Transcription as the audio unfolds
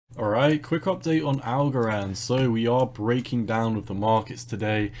Alright, quick update on Algorand. So we are breaking down with the markets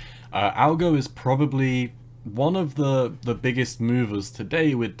today. Algo is probably one of the biggest movers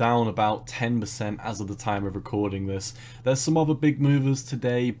today. We're down about 10% as of the time of recording this. There's some other big movers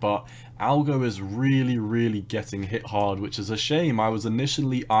today, but Algo is really getting hit hard, which is a shame. I was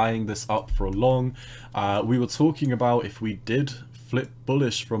initially eyeing this up for a long. We were talking about if we did flip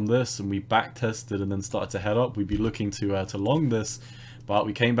bullish from this and we back tested and then started to head up, we'd be looking to long this. But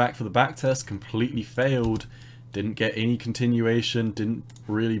we came back for the back test, completely failed, didn't get any continuation, didn't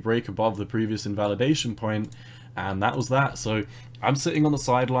really break above the previous invalidation point, and that was that. So I'm sitting on the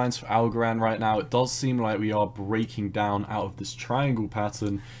sidelines for Algorand right now. It does seem like we are breaking down out of this triangle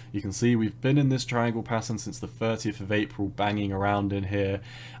pattern. You can see we've been in this triangle pattern since the 30th of April, banging around in here.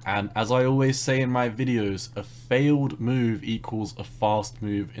 And as I always say in my videos, a failed move equals a fast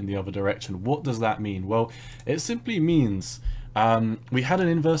move in the other direction. What does that mean? Well, it simply means we had an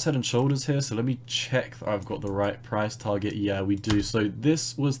inverse head and shoulders here, so let me check that I've got the right price target. Yeah, we do. So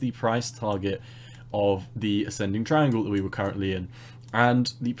this was the price target of the ascending triangle that we were currently in,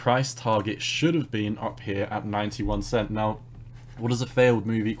 and the price target should have been up here at 91 cents. Now, what does a failed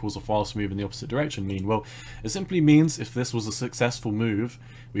move equals a fast move in the opposite direction mean? Well, it simply means if this was a successful move,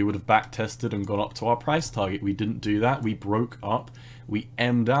 we would have back tested and gone up to our price target. We didn't do that. We broke up, we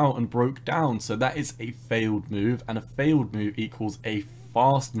M'd out and broke down. So that is a failed move, and a failed move equals a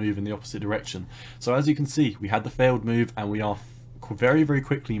fast move in the opposite direction. So as you can see, we had the failed move and we are very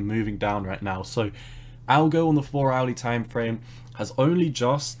quickly moving down right now. So Algo on the 4-hourly time frame has only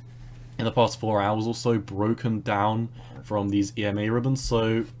just in the past 4 hours or so broken down from these EMA ribbons.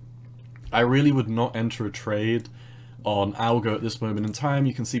 So I really would not enter a trade on Algo at this moment in time.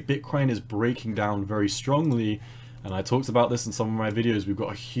 You can see Bitcoin is breaking down very strongly, and I talked about this in some of my videos. We've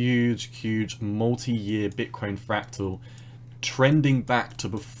got a huge multi-year Bitcoin fractal trending back to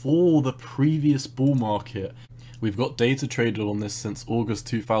before the previous bull market. We've got data traded on this since August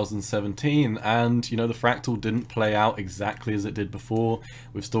 2017, and you know, the fractal didn't play out exactly as it did before.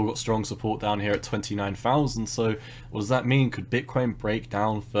 We've still got strong support down here at 29,000. So what does that mean? Could Bitcoin break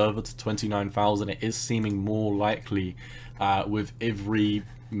down further to 29,000? It is seeming more likely with every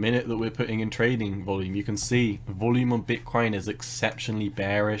minute that we're putting in trading volume. You can see volume on Bitcoin is exceptionally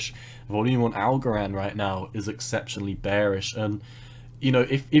bearish. Volume on Algorand right now is exceptionally bearish. And you know,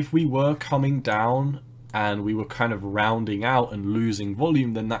 if we were coming down and we were kind of rounding out and losing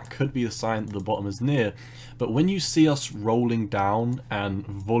volume, then that could be a sign that the bottom is near. But when you see us rolling down and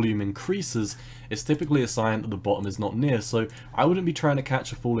volume increases, it's typically a sign that the bottom is not near. So I wouldn't be trying to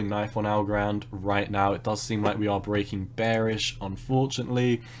catch a falling knife on Algorand right now. It does seem like we are breaking bearish,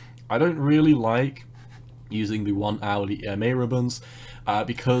 unfortunately. I don't really like using the 1-hourly EMA ribbons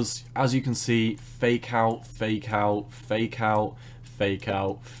because, as you can see, fake out, fake out, fake out, fake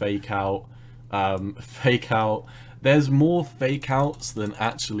out, fake out, fake out. There's more fake outs than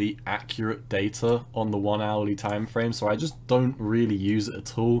actually accurate data on the 1-hourly time frame, so I just don't really use it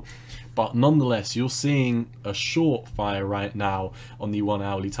at all. But nonetheless, you're seeing a short fire right now on the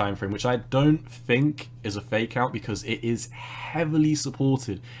 1-hourly time frame, which I don't think is a fake out because it is heavily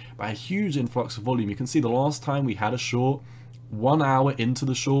supported by a huge influx of volume. You can see the last time we had a short, 1 hour into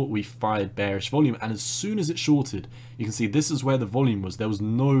the short, we fired bearish volume, and as soon as it shorted, you can see this is where the volume was. There was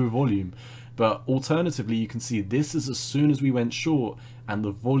no volume. But alternatively, you can see this is as soon as we went short and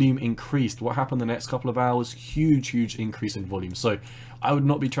the volume increased. What happened the next couple of hours? Huge increase in volume. So I would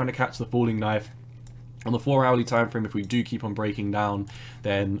not be trying to catch the falling knife. On the 4-hourly time frame, if we do keep on breaking down,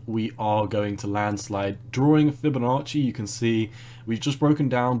 then we are going to landslide. Drawing a Fibonacci, you can see we've just broken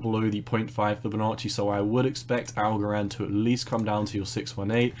down below the 0.5 Fibonacci, so I would expect Algorand to at least come down to your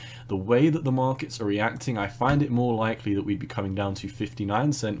 618. The way that the markets are reacting, I find it more likely that we'd be coming down to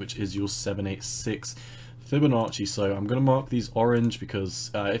 59 cent, which is your 786 Fibonacci. So I'm going to mark these orange because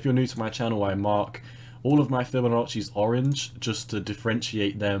if you're new to my channel, I mark all of my Fibonacci's orange just to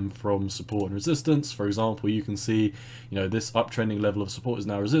differentiate them from support and resistance. For example, you can see, you know, this uptrending level of support is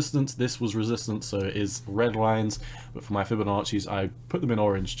now resistance. This was resistance, so it is red lines. But for my Fibonacci's, I put them in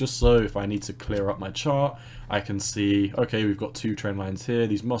orange just so if I need to clear up my chart, I can see, okay, we've got 2 trend lines here.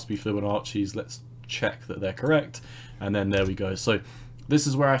 These must be Fibonacci's. Let's check that they're correct. And then there we go. So this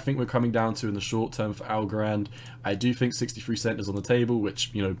is where I think we're coming down to in the short term for Algorand. I do think 63 cent is on the table, which,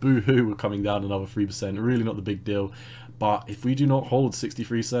 you know, boo-hoo, we're coming down another 3%. Really not the big deal. But if we do not hold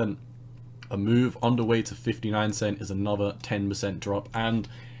 63 cent, a move underway to 59 cent is another 10% drop. And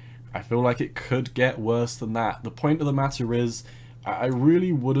I feel like it could get worse than that. The point of the matter is, I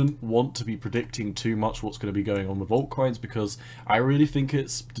really wouldn't want to be predicting too much what's going to be going on with altcoins, because I really think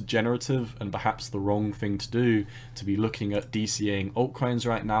it's degenerative and perhaps the wrong thing to do to be looking at DCAing altcoins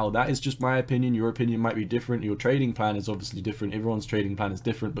right now. That is just my opinion. Your opinion might be different. Your trading plan is obviously different. Everyone's trading plan is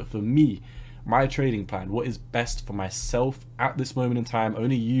different. But for me, my trading plan, what is best for myself at this moment in time,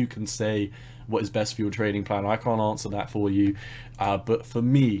 only you can say what is best for your trading plan. I can't answer that for you. But for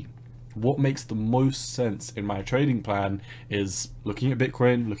me, what makes the most sense in my trading plan is looking at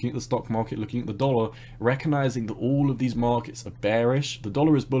Bitcoin, looking at the stock market, looking at the dollar, recognizing that all of these markets are bearish. The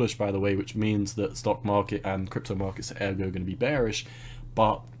dollar is bullish, by the way, which means that stock market and crypto markets are ergo going to be bearish.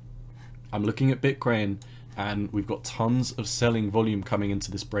 But I'm looking at Bitcoin and we've got tons of selling volume coming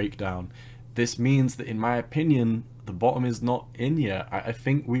into this breakdown. This means that, in my opinion, the bottom is not in yet. I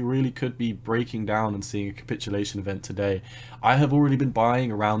think we really could be breaking down and seeing a capitulation event today. I have already been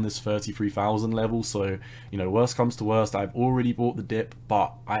buying around this 33,000 level, so, you know, worst comes to worst, I've already bought the dip,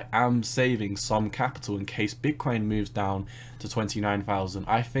 but I am saving some capital in case Bitcoin moves down to 29,000.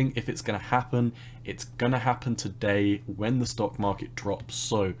 I think if it's going to happen, it's going to happen today when the stock market drops.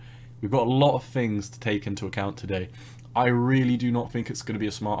 So we've got a lot of things to take into account today. I really do not think it's going to be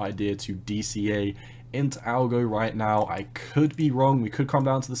a smart idea to DCA into algo right now. I could be wrong. We could come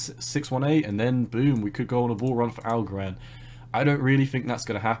down to the 618 and then boom, we could go on a bull run for Algorand. I don't really think that's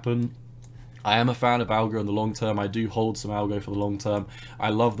going to happen. I am a fan of algo in the long term. I do hold some algo for the long term.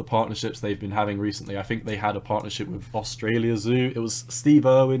 I love the partnerships they've been having recently. I think they had a partnership with Australia Zoo. It was Steve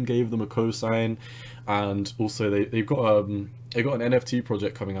Irwin gave them a cosign, and also they've got an NFT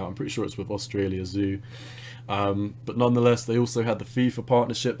project coming out. I'm pretty sure it's with Australia Zoo. But nonetheless, they also had the FIFA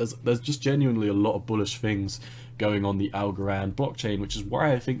partnership. There's just genuinely a lot of bullish things going on the Algorand blockchain, which is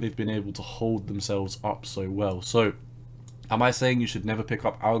why I think they've been able to hold themselves up so well. So am I saying you should never pick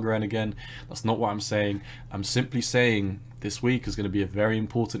up Algorand again? That's not what I'm saying. I'm simply saying this week is going to be a very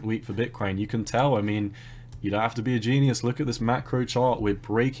important week for Bitcoin. You can tell, I mean, you don't have to be a genius. Look at this macro chart. We're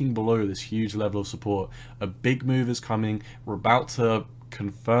breaking below this huge level of support. A big move is coming. We're about to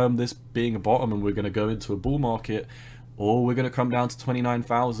confirm this being a bottom and we're going to go into a bull market, or we're going to come down to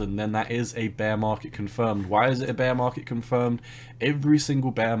 29,000. Then that is a bear market confirmed. Why is it a bear market confirmed? Every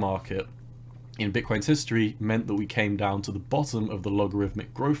single bear market in Bitcoin's history meant that we came down to the bottom of the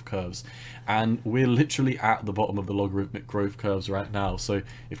logarithmic growth curves, and we're literally at the bottom of the logarithmic growth curves right now. So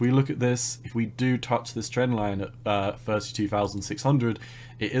if we look at this, if we do touch this trend line at 32,600,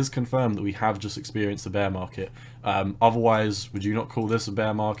 it is confirmed that we have just experienced a bear market. Otherwise, would you not call this a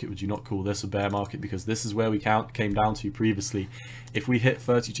bear market? Would you not call this a bear market? Because this is where we came down to previously. If we hit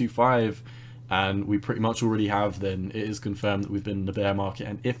 32.5, and we pretty much already have, then it is confirmed that we've been in the bear market.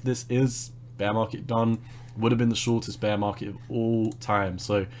 And if this is bear market done, would have been the shortest bear market of all time.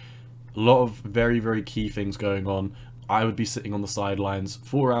 So a lot of very, very key things going on. I would be sitting on the sidelines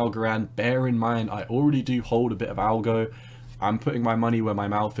for Algorand. Bear in mind, I already do hold a bit of algo. I'm putting my money where my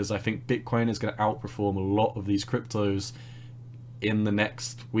mouth is. I think Bitcoin is going to outperform a lot of these cryptos in the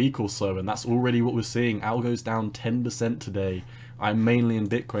next week or so, and that's already what we're seeing. Algo's down 10% today. I'm mainly in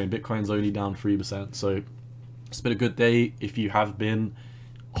Bitcoin. Bitcoin's only down 3%. So it's been a good day if you have been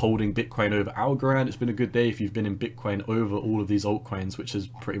holding Bitcoin over Algorand. It's been a good day if you've been in Bitcoin over all of these altcoins, which is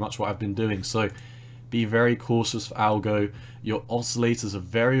pretty much what I've been doing. So be very cautious for algo. Your oscillators are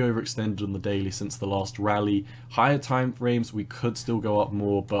very overextended on the daily since the last rally. Higher time frames, we could still go up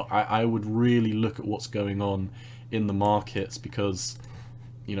more, but I would really look at what's going on in the markets, because,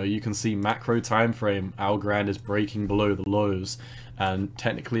 you know, you can see macro time frame, Algorand is breaking below the lows, and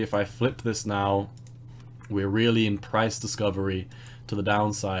technically if I flip this now, we're really in price discovery to the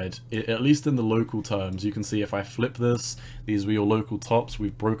downside, at least in the local terms. You can see if I flip this, these were your local tops,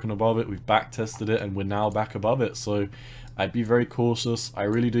 we've broken above it, we've back tested it, and we're now back above it. So I'd be very cautious. I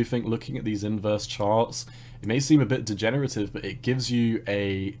really do think looking at these inverse charts, it may seem a bit degenerative, but it gives you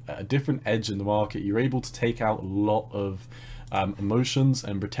a different edge in the market. You're able to take out a lot of emotions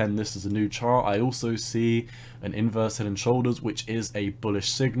and pretend this is a new chart. I also see an inverse head and shoulders, which is a bullish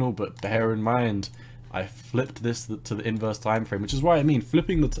signal, but bear in mind, I flipped this to the inverse time frame, which is why I mean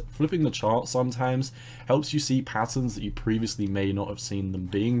flipping the chart sometimes helps you see patterns that you previously may not have seen them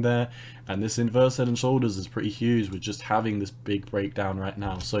being there. And this inverse head and shoulders is pretty huge with just having this big breakdown right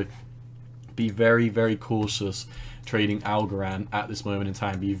now. So be very, very cautious trading Algorand at this moment in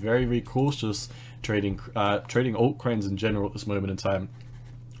time. Be very, very cautious trading altcoins in general at this moment in time.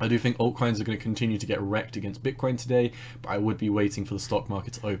 I do think altcoins are going to continue to get wrecked against Bitcoin today, but I would be waiting for the stock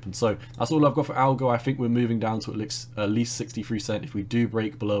market to open. So that's all I've got for algo. I think we're moving down to at least 63 cents. If we do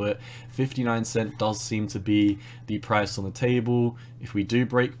break below it, 59 cents does seem to be the price on the table. If we do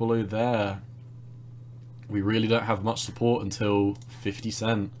break below there, we really don't have much support until 50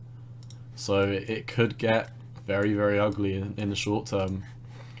 cent. So it could get very, very ugly in the short term.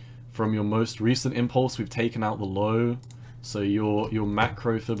 From your most recent impulse, we've taken out the low. So your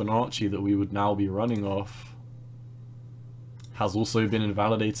macro Fibonacci that we would now be running off has also been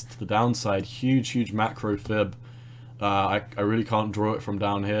invalidated to the downside. Huge macro fib. I really can't draw it from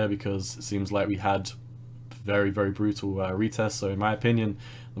down here because it seems like we had very brutal retest. So in my opinion,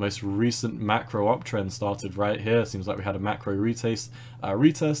 the most recent macro uptrend started right here. Seems like we had a macro retest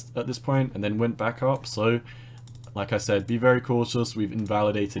at this point and then went back up. So like I said, be very cautious. We've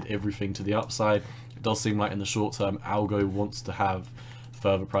invalidated everything to the upside. It does seem like in the short term, Algo wants to have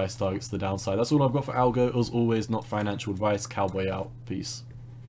further price targets to the downside. That's all I've got for Algo. As always, not financial advice. Cowboy out. Peace.